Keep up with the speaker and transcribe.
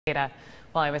data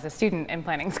while I was a student in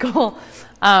planning school.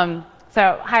 So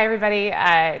hi everybody,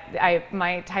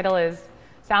 my title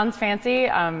sounds fancy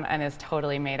and is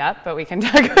totally made up, but we can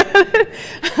talk about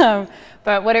it.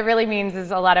 But what it really means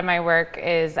is a lot of my work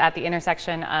is at the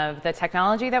intersection of the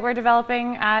technology that we're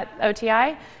developing at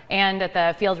OTI and at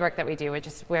the field work that we do, which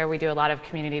is where we do a lot of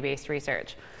community-based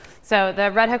research. So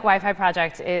the Red Hook Wi-Fi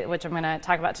project, which I'm going to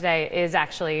talk about today, is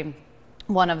actually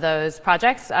one of those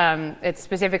projects. It's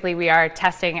specifically, we are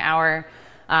testing our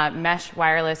mesh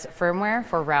wireless firmware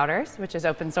for routers, which is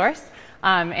open source,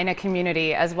 in a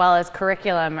community, as well as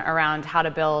curriculum around how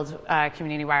to build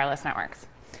community wireless networks.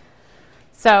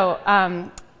 So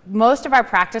most of our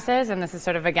practices, and this is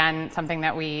sort of, again, something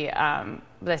that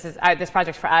this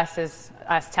project for us is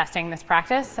us testing this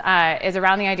practice, is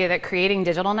around the idea that creating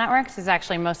digital networks is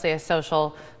actually mostly a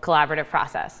social collaborative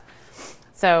process.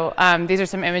 So these are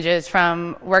some images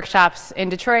from workshops in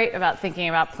Detroit about thinking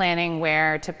about planning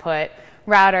where to put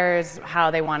routers, how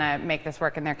they want to make this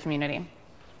work in their community.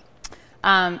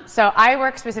 So I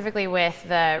work specifically with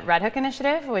the Red Hook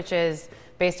initiative, which is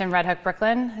based in Red Hook,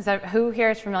 Brooklyn. Who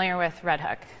here is familiar with Red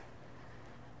Hook?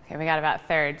 Okay, we got about a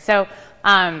third. So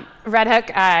Red Hook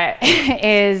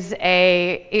is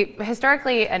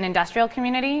historically an industrial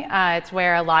community. It's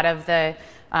where a lot of the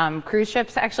cruise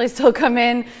ships actually still come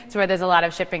in. It's where there's a lot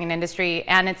of shipping and industry,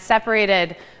 and it's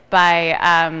separated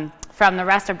by from the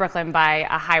rest of Brooklyn by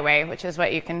a highway, which is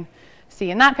what you can see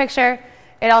in that picture.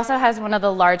 It also has one of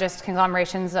the largest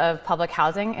conglomerations of public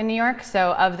housing in New York.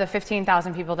 So of the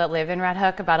 15,000 people that live in Red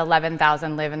Hook, about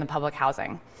 11,000 live in the public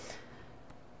housing.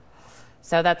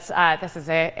 So that's, this is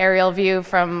an aerial view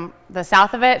from the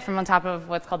south of it, from on top of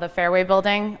what's called the Fairway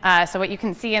building. So what you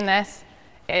can see in this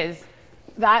is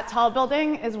that tall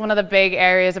building is one of the big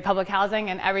areas of public housing,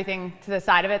 and everything to the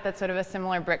side of it that's sort of a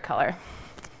similar brick color.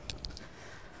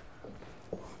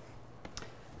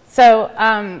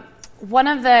 So one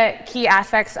of the key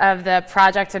aspects of the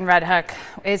project in Red Hook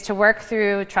is to work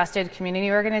through trusted community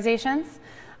organizations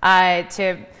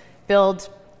to build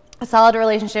a solid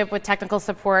relationship with technical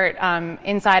support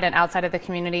inside and outside of the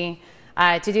community,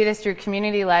 to do this through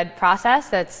community-led process,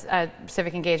 that's a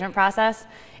civic engagement process,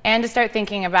 and to start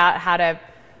thinking about how to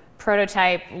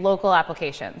prototype local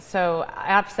applications. So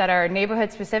apps that are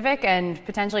neighborhood specific and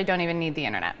potentially don't even need the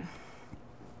internet.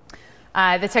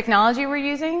 The technology we're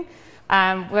using,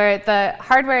 where the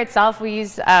hardware itself, we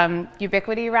use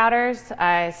Ubiquiti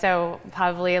routers. So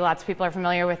probably lots of people are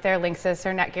familiar with their Linksys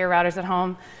or Netgear routers at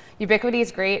home. Ubiquiti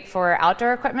is great for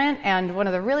outdoor equipment, and one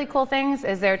of the really cool things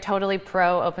is they're totally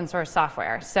pro open source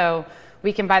software. So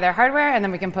we can buy their hardware and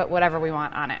then we can put whatever we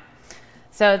want on it.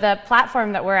 So the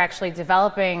platform that we're actually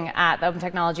developing at the Open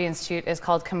Technology Institute is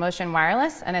called Commotion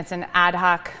Wireless, and it's an ad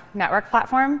hoc network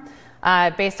platform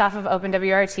based off of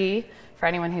OpenWRT, for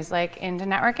anyone who's like into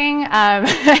networking,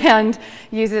 and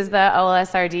uses the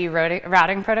OLSRD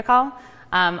routing protocol.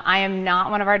 I am not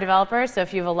one of our developers, so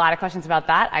if you have a lot of questions about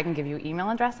that, I can give you email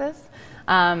addresses,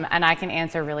 and I can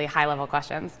answer really high-level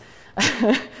questions.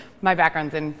 My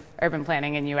background's in urban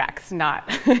planning and UX, not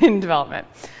in development.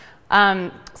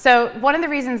 So one of the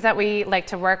reasons that we like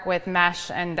to work with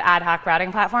mesh and ad hoc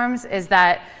routing platforms is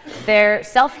that they're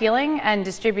self-healing and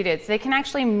distributed. So they can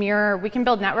actually mirror, we can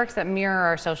build networks that mirror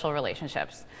our social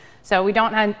relationships. So we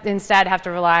don't instead have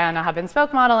to rely on a hub and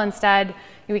spoke model. Instead,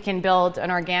 we can build an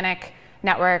organic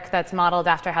network that's modeled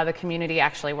after how the community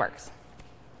actually works.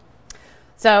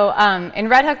 So in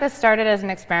Red Hook, this started as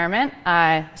an experiment,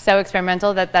 so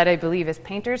experimental that I believe is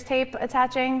painter's tape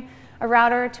attaching a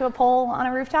router to a pole on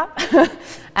a rooftop.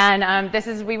 And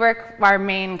our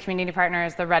main community partner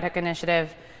is the Red Hook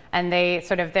Initiative, and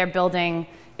their building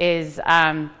is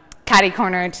catty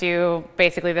corner to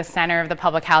basically the center of the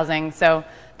public housing. So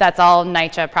that's all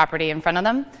NYCHA property in front of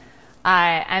them.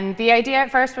 And the idea at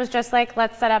first was just like,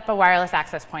 let's set up a wireless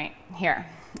access point here.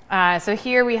 So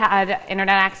here we had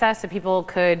internet access, so people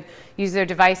could use their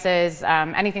devices,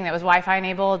 anything that was Wi-Fi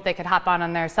enabled. They could hop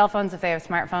on their cell phones if they have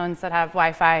smartphones that have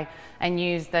Wi-Fi and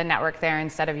use the network there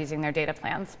instead of using their data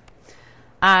plans.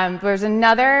 There's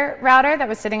another router that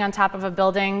was sitting on top of a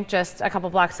building just a couple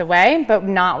blocks away, but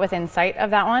not within sight of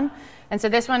that one. And so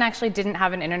this one actually didn't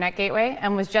have an internet gateway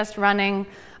and was just running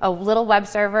a little web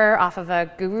server off of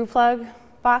a Guru plug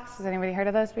box. Has anybody heard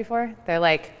of those before? They're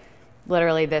like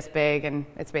literally this big, and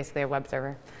it's basically a web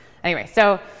server. Anyway,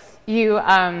 so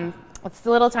it's a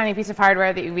little tiny piece of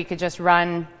hardware that we could just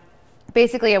run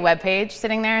basically a web page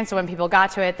sitting there, and so when people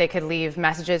got to it, they could leave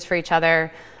messages for each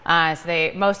other.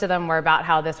 So most of them were about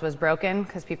how this was broken,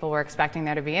 because people were expecting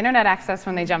there to be internet access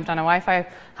when they jumped on a Wi-Fi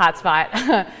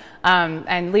hotspot,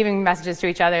 and leaving messages to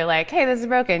each other like, hey, this is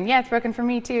broken. Yeah, it's broken for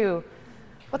me too.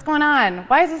 what's going on?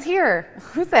 Why is this here?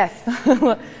 Who's this?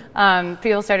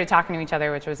 People started talking to each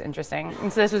other, which was interesting.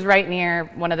 And so this was right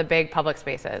near one of the big public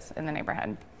spaces in the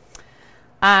neighborhood.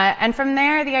 And from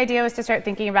there, the idea was to start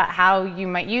thinking about how you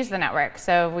might use the network.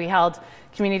 So we held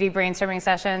community brainstorming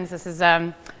sessions. This is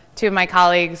two of my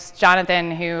colleagues,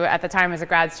 Jonathan, who at the time was a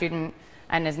grad student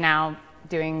and is now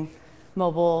doing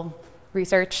mobile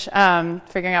research,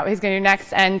 figuring out what he's going to do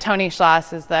next, and Tony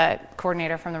Schloss is the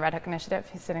coordinator from the Red Hook Initiative.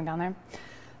 He's sitting down there.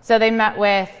 So they met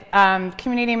with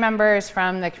community members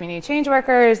from the community change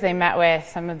workers. They met with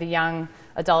some of the young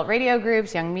adult radio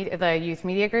groups, the youth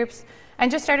media groups,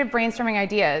 and just started brainstorming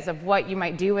ideas of what you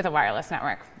might do with a wireless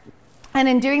network. And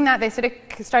in doing that, they sort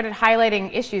of started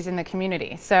highlighting issues in the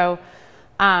community. So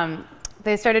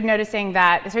they started noticing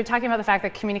that, they started talking about the fact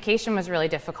that communication was really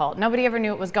difficult. Nobody ever knew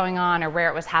what was going on or where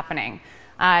it was happening.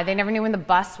 They never knew when the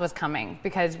bus was coming,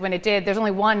 because when it did, there's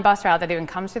only one bus route that even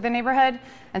comes through the neighborhood.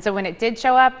 And so when it did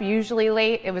show up, usually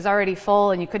late, it was already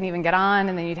full and you couldn't even get on,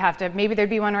 and then you'd have to, maybe there'd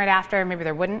be one right after, maybe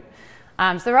there wouldn't.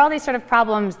 So there were all these sort of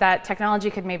problems that technology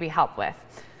could maybe help with.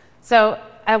 So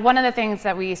one of the things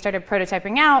that we started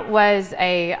prototyping out was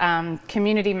a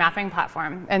community mapping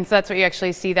platform. And so that's what you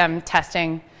actually see them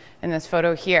testing in this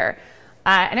photo here.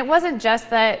 And it wasn't just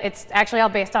that, it's actually all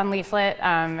based on Leaflet.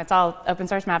 It's all open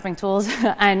source mapping tools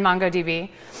and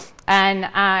MongoDB.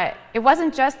 And it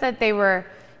wasn't just that they were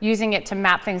using it to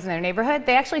map things in their neighborhood.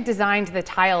 They actually designed the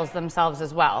tiles themselves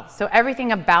as well. So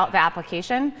everything about the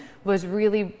application was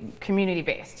really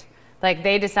community-based. Like,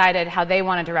 they decided how they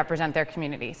wanted to represent their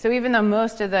community. So even though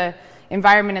most of the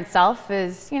environment itself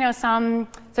is, you know, some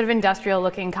sort of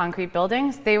industrial-looking concrete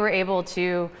buildings, they were able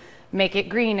to make it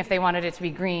green if they wanted it to be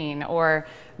green, or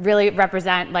really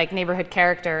represent like neighborhood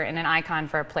character in an icon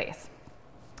for a place.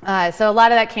 So a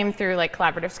lot of that came through like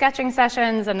collaborative sketching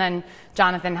sessions, and then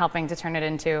Jonathan helping to turn it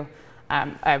into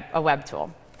a web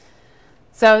tool.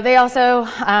 So they also,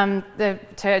 to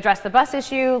address the bus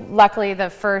issue, luckily the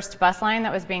first bus line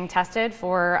that was being tested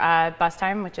for bus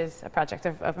time, which is a project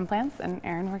of Open Plans and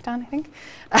Aaron worked on, I think,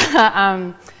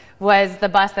 was the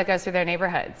bus that goes through their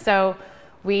neighborhood. So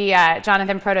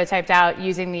Jonathan prototyped out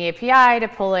using the API to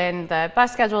pull in the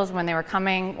bus schedules when they were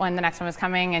coming, when the next one was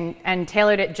coming, and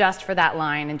tailored it just for that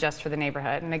line and just for the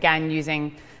neighborhood. And again,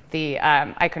 using the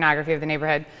iconography of the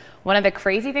neighborhood. One of the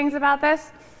crazy things about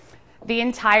this, the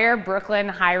entire Brooklyn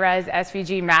high-res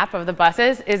SVG map of the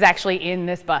buses is actually in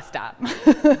this bus stop.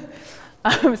 So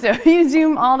if you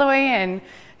zoom all the way in,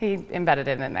 he embedded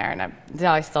it in there, and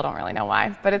I still don't really know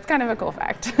why, but it's kind of a cool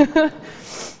fact.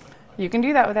 You can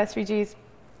do that with SVGs.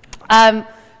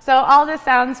 So all this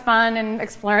sounds fun and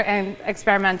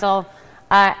experimental,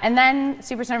 and then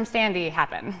Superstorm Sandy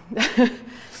happened.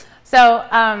 So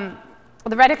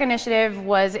the Red Hook Initiative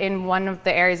was in one of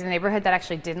the areas in the neighborhood that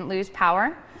actually didn't lose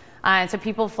power. And so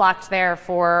people flocked there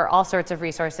for all sorts of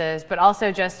resources, but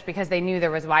also just because they knew there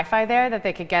was Wi-Fi there that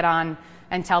they could get on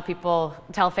and tell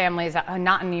families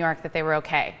not in New York that they were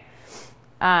okay.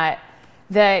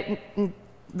 The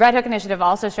Red Hook Initiative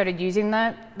also started using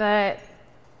the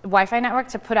Wi-Fi network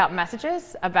to put out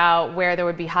messages about where there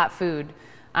would be hot food,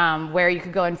 where you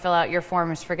could go and fill out your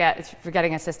forms for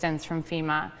getting assistance from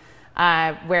FEMA,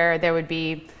 where there would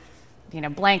be, you know,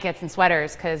 blankets and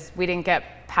sweaters, because we didn't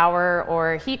get power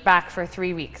or heat back for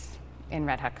 3 weeks in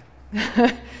Red Hook.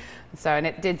 And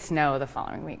it did snow the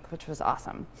following week, which was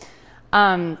awesome.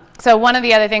 So one of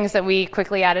the other things that we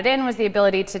quickly added in was the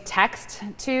ability to text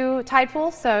to tide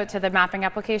pools, so to the mapping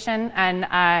application.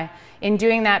 And in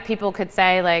doing that, people could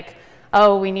say like,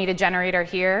 oh, we need a generator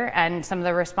here. And some of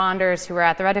the responders who were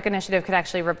at the Red Hook Initiative could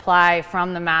actually reply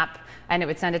from the map, and it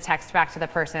would send a text back to the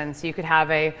person. So you could have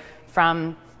a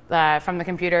from the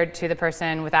computer to the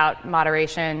person without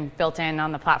moderation built in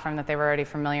on the platform that they were already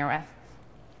familiar with.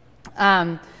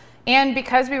 And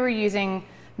because we were using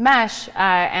mesh,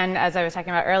 and as I was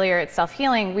talking about earlier, it's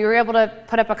self-healing, we were able to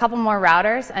put up a couple more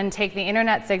routers and take the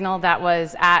internet signal that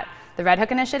was at the Red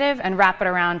Hook Initiative and wrap it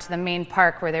around to the main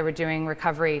park where they were doing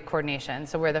recovery coordination.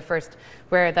 So where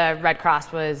the Red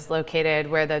Cross was located,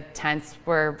 where the tents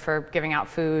were for giving out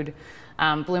food.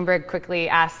 Bloomberg quickly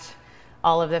asked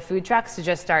all of the food trucks to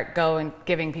just start and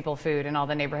giving people food in all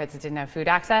the neighborhoods that didn't have food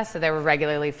access. So there were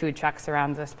regularly food trucks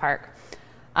around this park.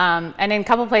 And in a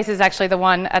couple places, actually the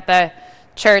one at the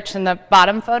church in the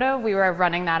bottom photo, we were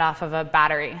running that off of a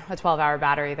battery, a 12-hour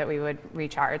battery that we would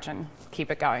recharge and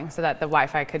keep it going so that the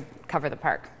Wi-Fi could cover the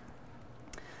park.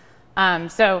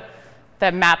 So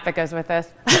the map that goes with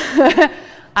this.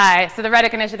 So the Red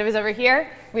Hook Initiative is over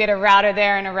here. We had a router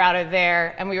there and a router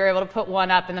there, and we were able to put one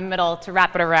up in the middle to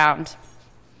wrap it around.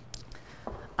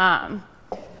 That's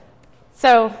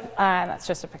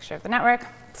just a picture of the network.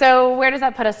 So where does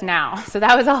that put us now? So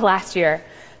that was all last year.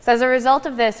 So as a result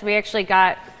of this, we actually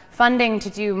got funding to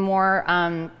do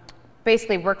more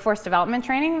basically workforce development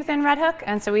training within Red Hook.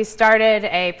 And so we started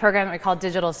a program that we call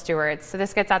Digital Stewards. So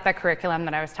this gets at the curriculum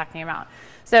that I was talking about.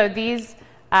 So these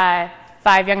 5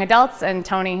 young adults and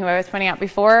Tony, who I was pointing out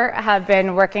before, have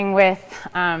been working with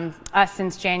us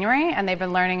since January, and they've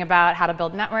been learning about how to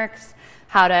build networks,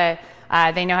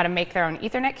 they know how to make their own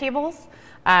Ethernet cables.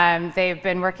 They've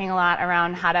been working a lot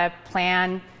around how to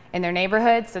plan in their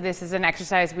neighborhood. So this is an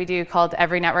exercise we do called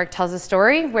Every Network Tells a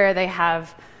Story, where they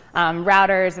have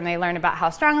routers and they learn about how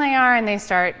strong they are, and they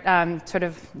start sort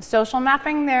of social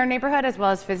mapping their neighborhood as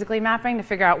well as physically mapping to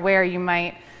figure out where you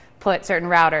might put certain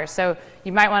routers. So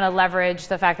you might want to leverage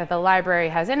the fact that the library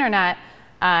has internet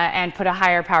and put a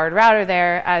higher powered router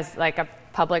there as like a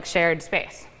public shared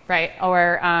space, right?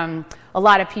 Or a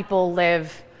lot of people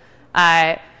live,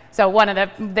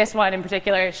 so this one in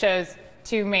particular shows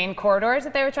 2 main corridors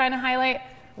that they were trying to highlight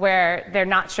where they're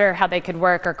not sure how they could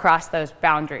work or cross those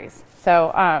boundaries.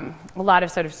 So a lot of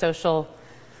sort of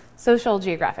social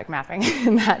geographic mapping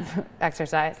in that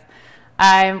exercise.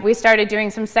 We started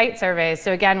doing some site surveys.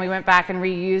 So again, we went back and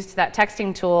reused that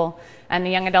texting tool, and the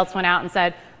young adults went out and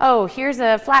said, oh, here's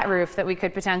a flat roof that we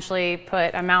could potentially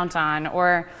put a mount on,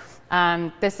 or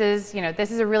this is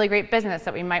a really great business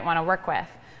that we might want to work with.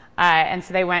 And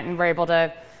so they went and were able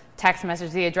to text message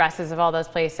the addresses of all those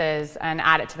places and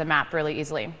add it to the map really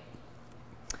easily.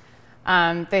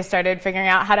 They started figuring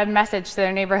out how to message to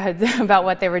their neighborhoods about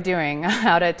what they were doing,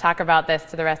 how to talk about this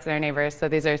to the rest of their neighbors. So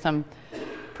these are some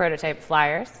prototype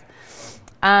flyers.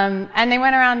 And they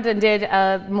went around and did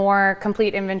a more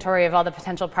complete inventory of all the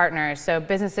potential partners. So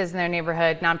businesses in their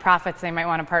neighborhood, nonprofits they might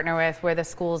want to partner with, where the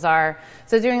schools are.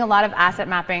 So doing a lot of asset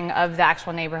mapping of the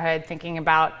actual neighborhood, thinking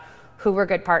about who were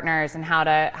good partners and how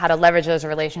to leverage those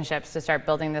relationships to start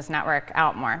building this network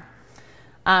out more.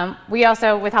 We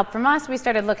also, with help from us, we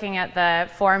started looking at the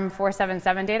Form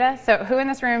 477 data. So who in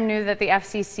this room knew that the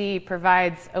FCC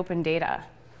provides open data?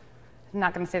 I'm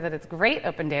not going to say that it's great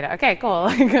open data. Okay, cool,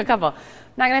 a couple. I'm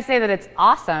not going to say that it's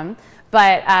awesome,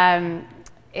 but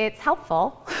it's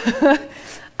helpful.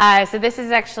 So this is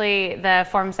actually the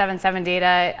Form 77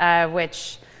 data,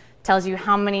 which tells you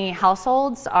how many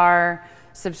households are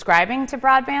subscribing to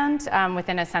broadband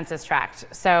within a census tract.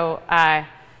 So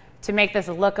to make this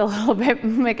look a little bit,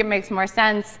 make it makes more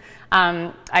sense,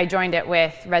 I joined it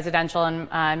with residential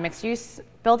and mixed-use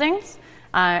buildings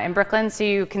in Brooklyn. So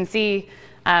you can see,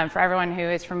 for everyone who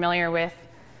is familiar with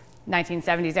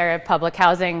 1970s era public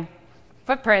housing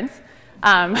footprints,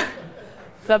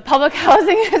 the public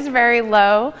housing is very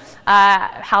low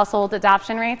household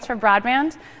adoption rates for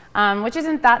broadband. Which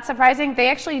isn't that surprising. They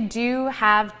actually do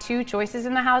have 2 choices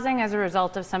in the housing as a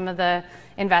result of some of the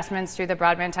investments through the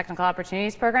Broadband Technical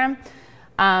Opportunities Program.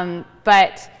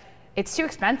 But it's too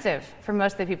expensive for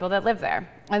most of the people that live there.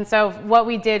 And so what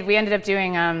we did, we ended up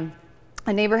doing a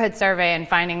neighborhood survey and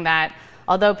finding that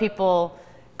although people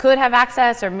could have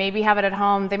access or maybe have it at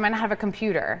home, they might not have a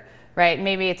computer. Right?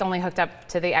 Maybe it's only hooked up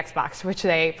to the Xbox, which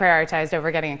they prioritized over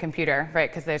getting a computer, right?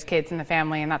 Because there's kids in the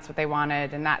family and that's what they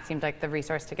wanted, and that seemed like the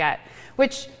resource to get,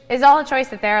 which is all a choice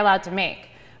that they're allowed to make.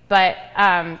 But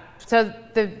so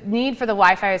the need for the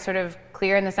Wi-Fi is sort of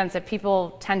clear in the sense that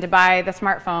people tend to buy the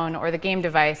smartphone or the game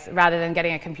device rather than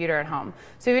getting a computer at home.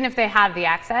 So even if they have the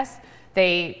access,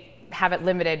 they have it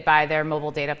limited by their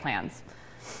mobile data plans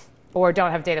or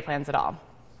don't have data plans at all.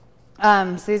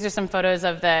 So these are some photos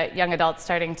of the young adults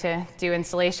starting to do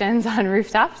installations on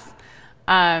rooftops,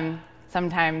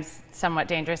 sometimes somewhat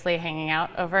dangerously hanging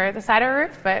out over the side of a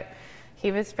roof, but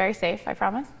he was very safe, I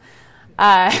promise.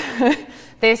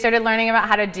 They started learning about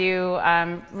how to do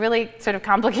really sort of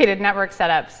complicated network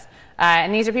setups.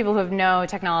 And these are people who have no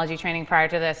technology training prior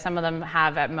to this. Some of them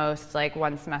have at most like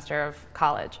 1 semester of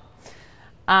college.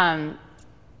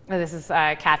 This is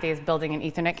Kathy is building an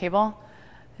Ethernet cable.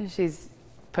 She's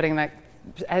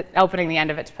opening the end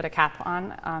of it to put a cap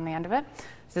on the end of it.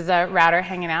 This is a router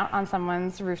hanging out on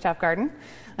someone's rooftop garden.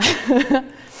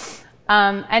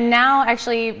 And now,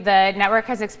 actually, the network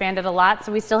has expanded a lot.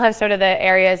 So we still have sort of the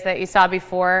areas that you saw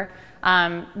before.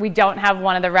 We don't have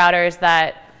one of the routers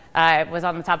that was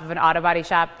on the top of an auto body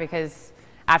shop because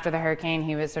after the hurricane,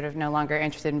 he was sort of no longer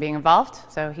interested in being involved.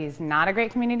 So he's not a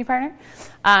great community partner.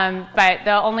 But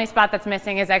the only spot that's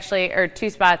missing is actually, or 2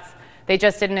 spots, they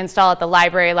just didn't install at the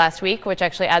library last week, which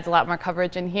actually adds a lot more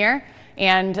coverage in here.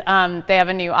 And they have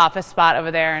a new office spot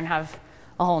over there and have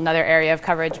a whole nother area of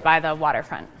coverage by the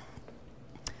waterfront.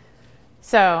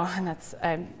 So, and that's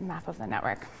a map of the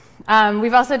network.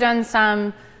 We've also done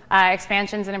some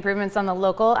expansions and improvements on the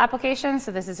local application.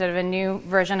 So this is sort of a new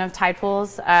version of Tide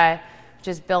Pools which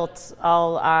is built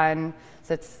all on,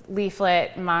 so it's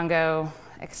Leaflet, Mongo,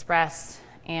 Express,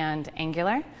 and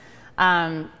Angular.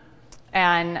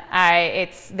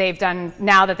 They've done,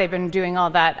 now that they've been doing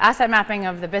all that asset mapping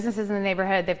of the businesses in the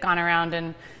neighborhood, they've gone around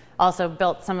and also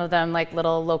built some of them like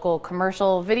little local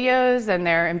commercial videos, and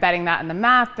they're embedding that in the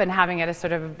map and having it as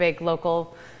sort of a big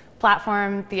local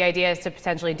platform. The idea is to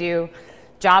potentially do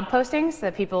job postings so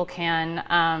that people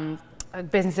can,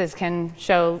 businesses can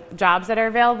show jobs that are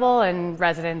available, and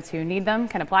residents who need them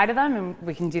can apply to them, and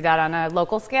we can do that on a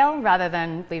local scale rather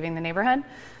than leaving the neighborhood,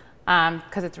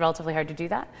 because it's relatively hard to do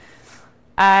that.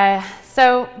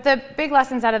 So the big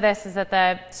lessons out of this is that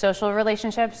the social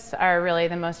relationships are really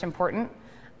the most important,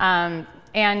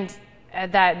 and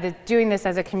that doing this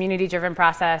as a community-driven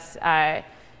process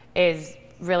is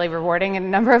really rewarding in a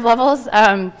number of levels.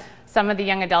 Some of the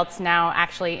young adults now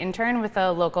actually intern with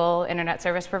a local internet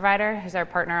service provider who's our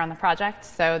partner on the project.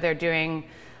 So they're doing,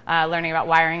 learning about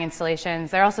wiring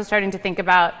installations. They're also starting to think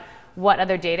about what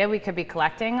other data we could be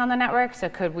collecting on the network. So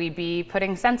could we be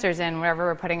putting sensors in wherever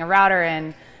we're putting a router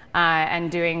in,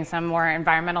 and doing some more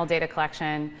environmental data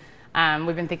collection.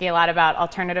 We've been thinking a lot about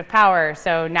alternative power.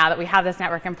 So now that we have this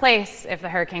network in place, if the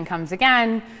hurricane comes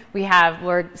again,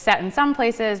 we're set in some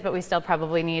places, but we still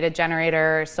probably need a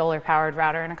generator or solar powered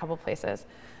router in a couple places,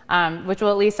 which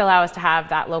will at least allow us to have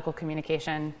that local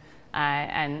communication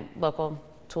and local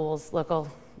tools, local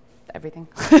everything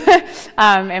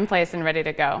in place and ready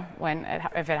to go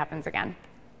if it happens again.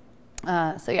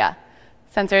 So yeah,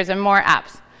 sensors and more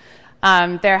apps.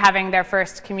 They're having their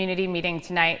first community meeting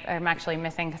tonight. I'm actually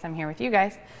missing because I'm here with you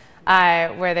guys,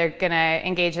 where they're going to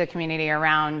engage the community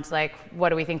around, like, what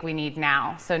do we think we need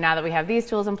now? So now that we have these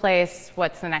tools in place,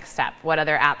 what's the next step? What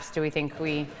other apps do we think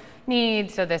we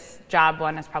need? So this job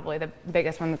one is probably the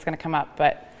biggest one that's going to come up,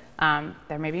 but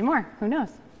there may be more. Who knows?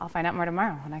 I'll find out more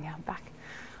tomorrow when I get back.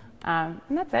 And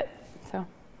that's it. So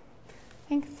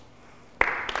thanks.